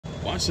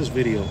Watch this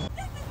video. This is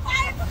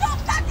why I'm so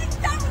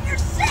fucking done with your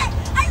shit.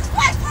 I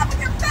swear to with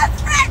your best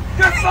friend.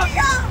 You're Take fucking.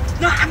 me home.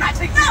 No, I'm not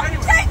taking you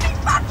anywhere. Take me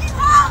fucking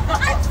home.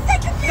 I'm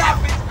sick of you. No,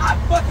 bitch, I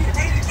fucking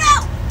hate it.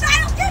 No,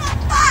 I don't give a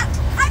fuck.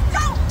 I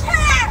don't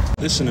care.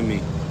 Listen to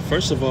me.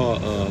 First of all,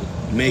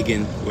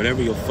 Megan,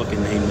 whatever your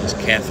fucking name is,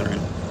 Catherine,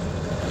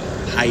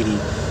 Heidi,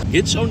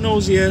 get your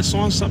nosy ass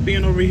on. Stop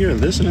being over here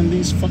listening to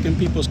these fucking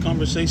people's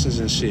conversations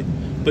and shit.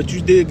 But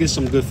you did get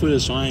some good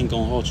footage, so I ain't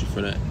gonna halt you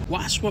for that.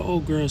 Watch what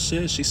old girl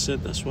said. She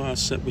said, that's why I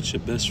sat with your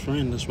best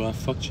friend. That's why I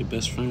fucked your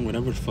best friend,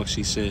 whatever the fuck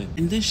she said.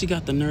 And then she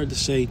got the nerve to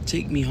say,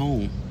 take me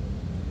home.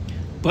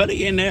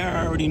 Buddy in there,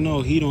 I already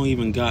know he don't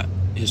even got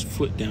his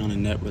foot down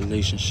in that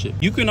relationship.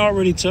 You can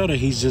already tell that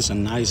he's just a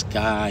nice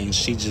guy and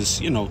she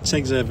just, you know,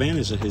 takes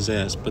advantage of his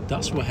ass. But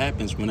that's what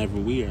happens whenever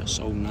we are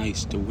so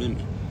nice to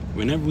women.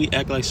 Whenever we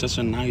act like such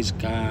a nice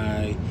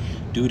guy,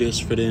 do this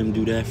for them,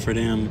 do that for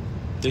them,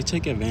 they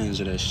take advantage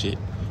of that shit.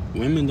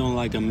 Women don't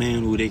like a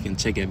man who they can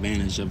take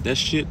advantage of. That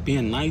shit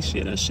being nice,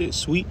 yeah, that shit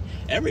sweet.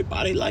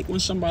 Everybody like when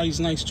somebody's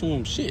nice to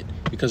them, shit.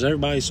 Because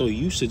everybody's so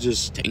used to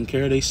just taking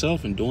care of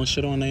themselves and doing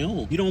shit on their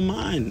own. You don't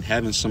mind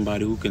having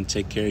somebody who can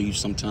take care of you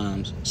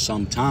sometimes.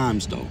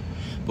 Sometimes, though.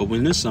 But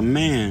when it's a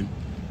man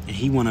and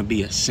he want to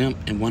be a simp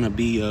and want to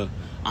be a,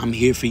 I'm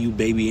here for you,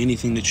 baby,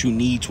 anything that you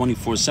need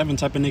 24/7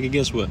 type of nigga,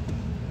 guess what?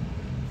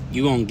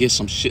 You gonna get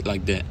some shit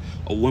like that.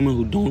 A woman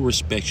who don't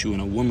respect you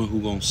and a woman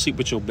who gonna sleep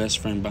with your best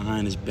friend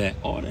behind his back.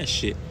 All that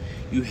shit.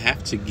 You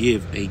have to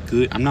give a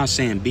good, I'm not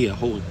saying be a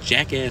whole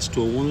jackass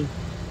to a woman,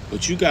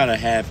 but you gotta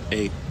have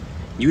a,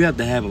 you have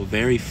to have a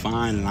very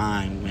fine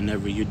line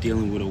whenever you're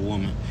dealing with a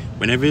woman.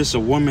 Whenever it's a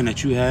woman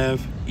that you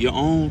have your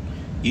own,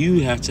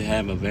 you have to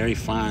have a very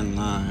fine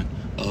line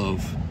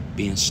of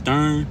being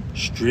stern,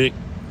 strict,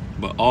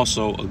 but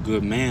also a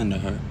good man to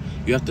her.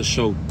 You have to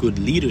show good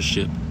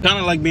leadership. Kind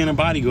of like being a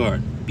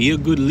bodyguard. Be a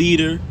good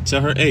leader.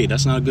 Tell her, hey,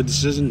 that's not a good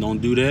decision.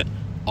 Don't do that.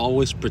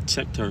 Always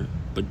protect her.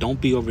 But don't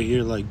be over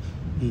here like,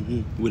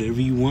 whatever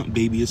you want,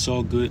 baby, it's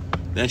all good.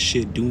 That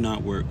shit do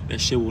not work.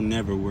 That shit will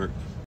never work.